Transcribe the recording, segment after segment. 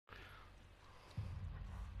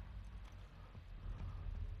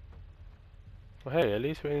Well, hey, at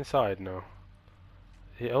least we're inside now.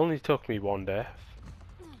 It only took me one death.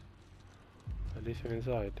 At least we're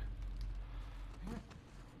inside.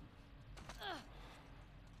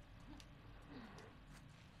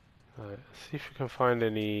 Right, let's see if we can find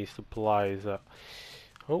any supplies that...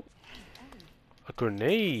 Oh, Ellie, a this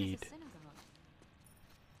grenade! is a synagogue.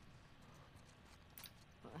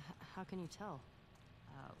 How can you tell?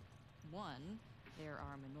 One, there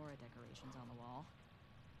are menorah decorations on the wall.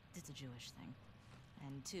 It's a Jewish thing.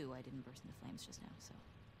 And two, I didn't burst into flames just now, so...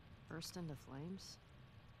 Burst into flames?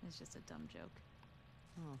 It's just a dumb joke.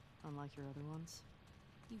 Oh, unlike your other ones.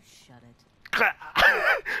 You shut it.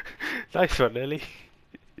 Nice one, Ellie.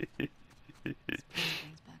 This place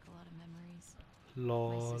brings back a lot of memories. My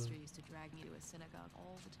Lol. sister used to drag me to a synagogue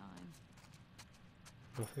all the time.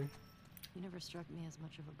 Nothing? You never struck me as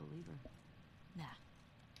much of a believer. Nah.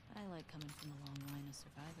 I like coming from a long line of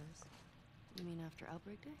survivors. You mean after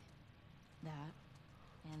Outbreak Day? That,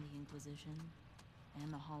 and the Inquisition,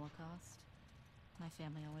 and the Holocaust. My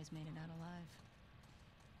family always made it out alive.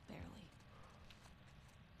 Barely.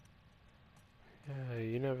 Yeah,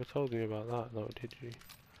 you never told me about that though, did you?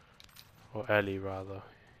 Or Ellie, rather.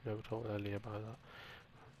 You never told Ellie about that.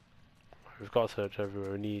 We've got to search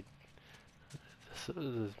everywhere. We need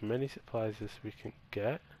as many supplies as we can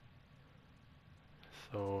get.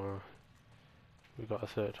 So, we've got to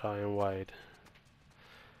search high and wide.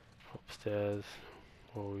 Upstairs,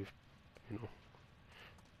 or we've, you know.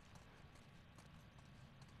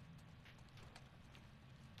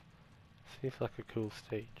 Seems like a cool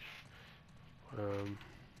stage.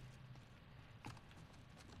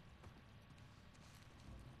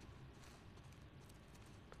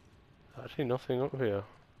 Actually nothing up here.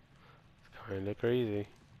 It's kinda crazy.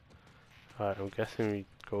 Alright, I'm guessing we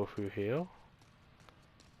go through here.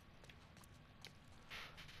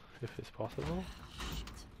 If it's possible. Shit.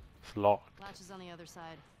 It's locked. Latch is on the other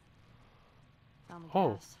side. Found the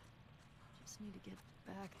Oh. gas. Just need to get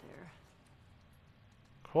back there.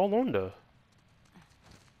 Crawl under.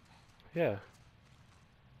 Yeah.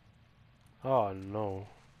 Oh no.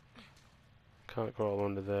 Can't crawl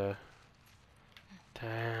under there.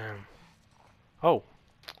 Damn. Oh.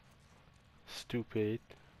 Stupid.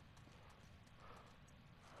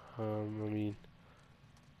 I mean.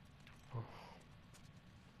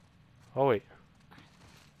 Oh wait.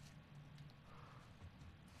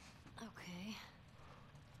 Okay.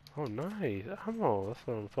 Oh nice. Ammo. That's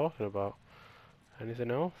what I'm talking about.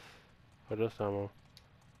 Anything else? Or just ammo?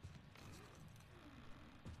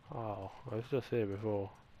 Oh, I was just here before.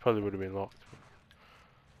 Probably would have been locked.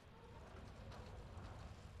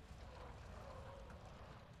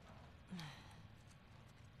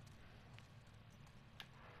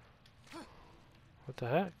 What the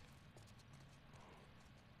heck?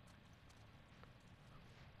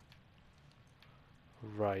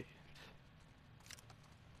 Right.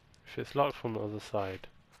 If it's locked from the other side.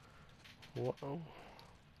 What? Oh.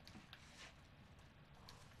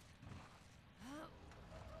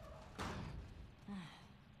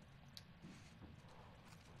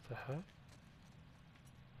 What the heck?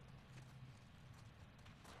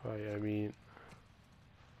 Right, I mean...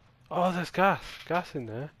 Oh, there's gas! Gas in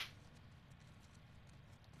there!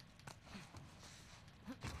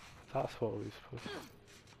 That's what we were supposed to...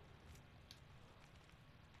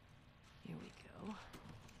 Here we go.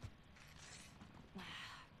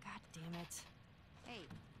 God damn it. Hey,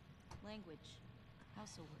 language.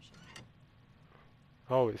 House of worship.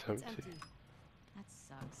 Oh, it's It's empty. empty. That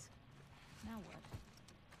sucks. Now what?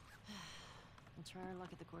 We'll try our luck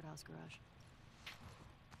at the courthouse garage.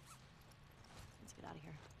 Let's get out of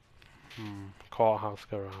here. Courthouse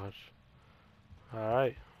garage.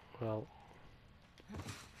 Alright, well...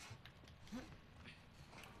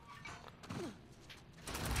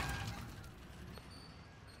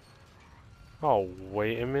 Oh,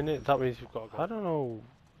 wait a minute, that means we've got to go. I don't know...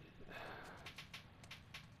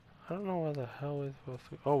 I don't know where the hell we're supposed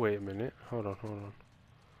to... Oh, wait a minute. Hold on, hold on.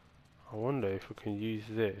 I wonder if we can use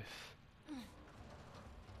this.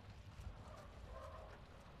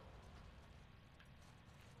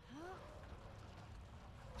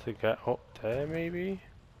 To get up there, maybe?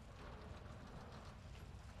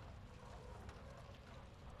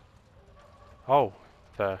 Oh,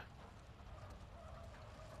 there.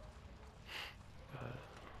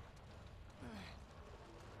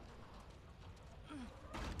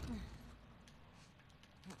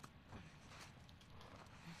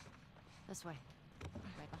 This way.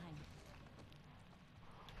 Right behind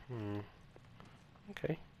you.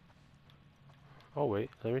 Okay. Oh wait,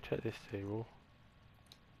 let me check this table.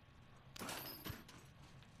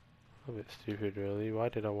 A bit stupid really. Why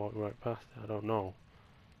did I walk right past it? I don't know.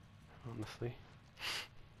 Honestly.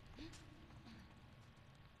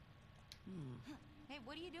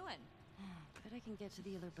 Bet I can get to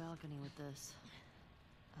the other balcony with this.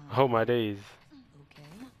 Oh my days.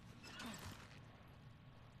 Okay.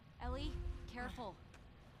 Ellie, careful.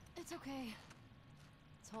 It's okay.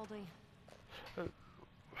 It's holding.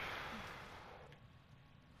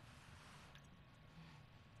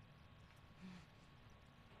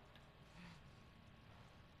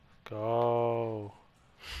 Go.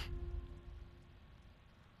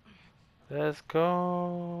 Let's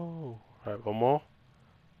go. Right, one more.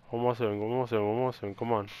 One more swing, one more swing, one more swing.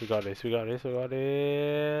 Come on. We got this, we got this, we got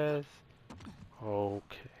this.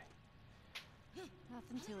 Okay.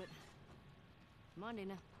 Nothing to it. Come on,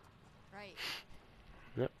 Dina. Right.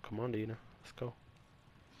 Yep, come on, Dina. Let's go.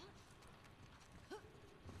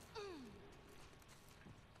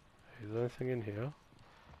 Is there anything in here?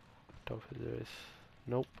 Don't think there is.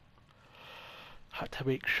 Nope. Had to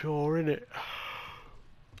make sure, innit?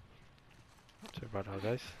 Sorry about that,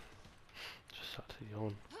 guys. Just had to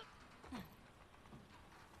yawn.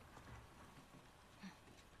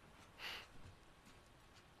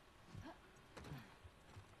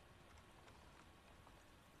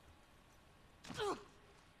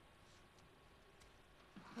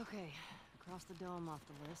 Okay, across the dome off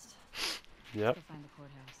the list. Yep. Go find the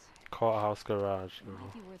courthouse. Courthouse garage. It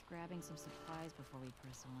might be worth grabbing some supplies before we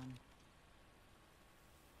press on.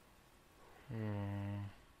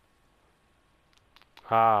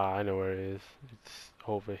 Ah, I know where it is. It's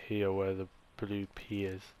over here where the blue P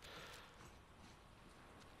is.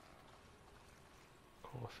 Of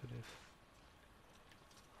course it is.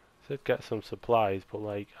 Said get some supplies, but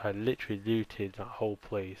like I literally looted that whole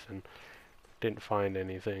place and didn't find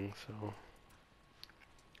anything, so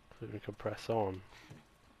we can press on.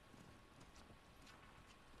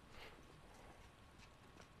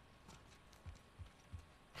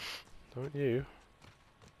 Don't you?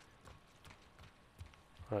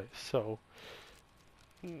 Right, so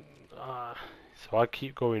so I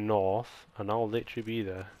keep going north and I'll literally be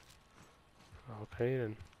there. Okay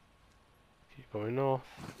then. Keep going north.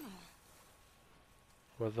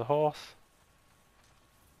 Where's the horse?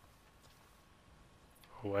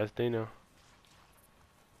 Oh, where's Dina?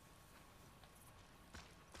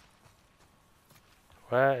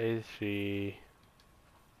 Where is she?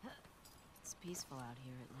 It's peaceful out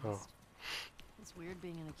here at Oh. least. It's weird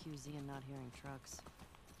being in a QZ and not hearing trucks.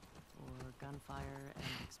 Or gunfire and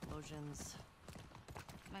explosions.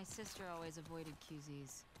 My sister always avoided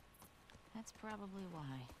QZs. That's probably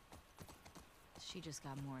why. She just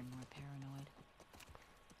got more and more paranoid.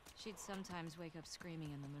 She'd sometimes wake up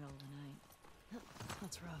screaming in the middle of the night.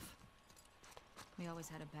 That's rough. We always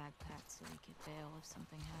had a backpack so we could bail if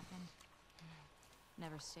something happened.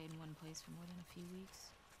 Never stayed in one place for more than a few weeks.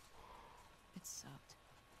 It sucked.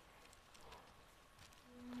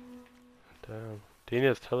 Damn.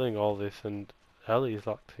 Dina's telling all this and Ellie's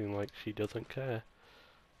acting like she doesn't care.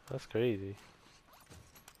 That's crazy.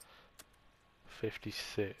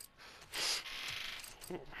 56.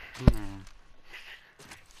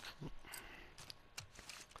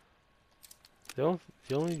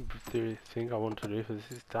 The only thing I want to do for this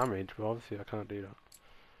is damage, but obviously I can't do that.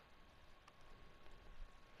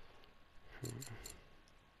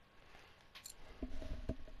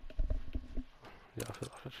 Yeah, I feel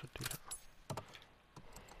like I should do that.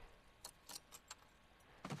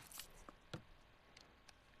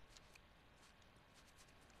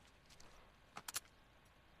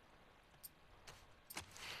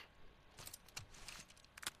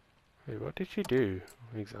 Wait, what did she do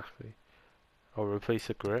exactly? Oh, replace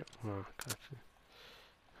the grip? Oh, gotcha.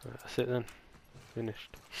 Right, that's it then.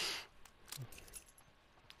 Finished.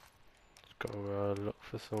 Let's go look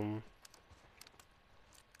for some.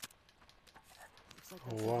 Looks like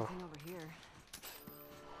Oh, that's wow. everything over here.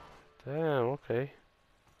 Damn, okay.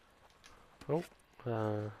 Oh, What do you got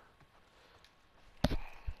there?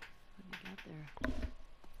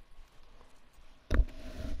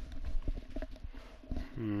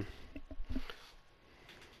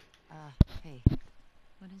 Hey.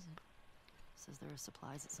 What is it? Says there are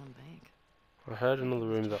supplies at some bank. I heard in other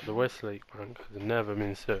rooms that the Westlake Bank has never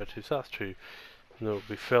been searched. If that's true, then it will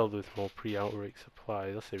be filled with more pre-outbreak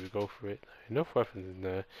supplies. Let's say we go for it. Enough weapons in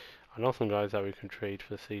there. I know some guys that we can trade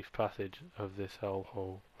for the safe passage of this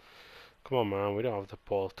hellhole. Come on, man. We don't have the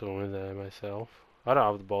balls to go in there myself. I don't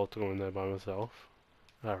have the balls to go in there by myself.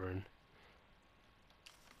 Aaron.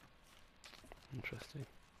 Interesting.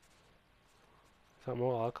 Is that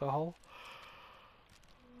more alcohol?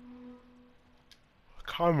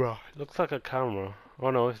 Camera. It looks like a camera.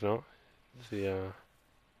 Oh no, it's not. It's the Haven't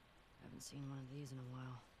seen one of these in a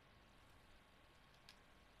while.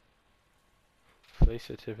 place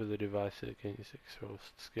the tip of the device against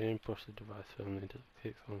exposed skin. Push the device firmly until it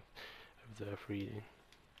clicks on a observe reading.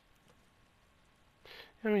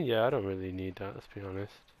 I mean, yeah, I don't really need that, let's be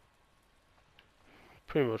honest.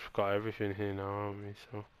 Pretty much got everything here now, haven't we?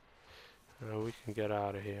 So we can get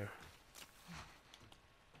out of here.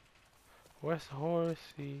 Where's the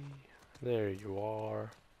horsey? There you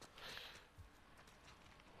are.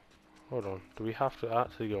 Hold on, do we have to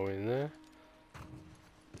actually go in there?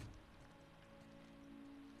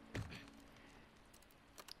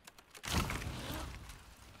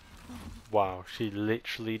 Wow, she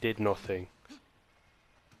literally did nothing.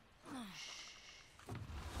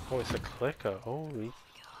 Oh, it's a clicker. Holy.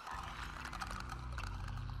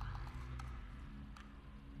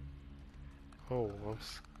 Oh,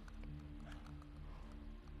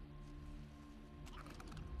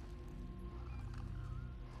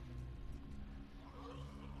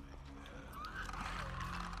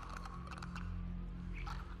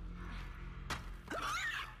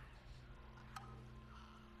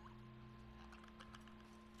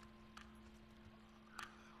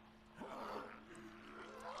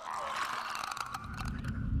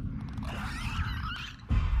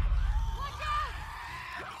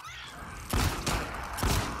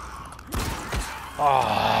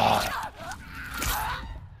 ah!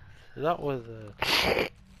 That was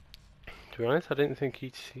to be honest, I didn't think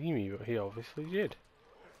he'd see me, but he obviously did.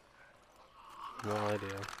 No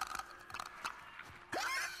idea.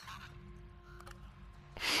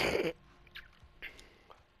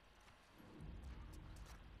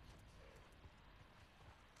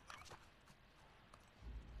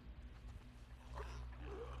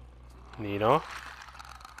 Nina?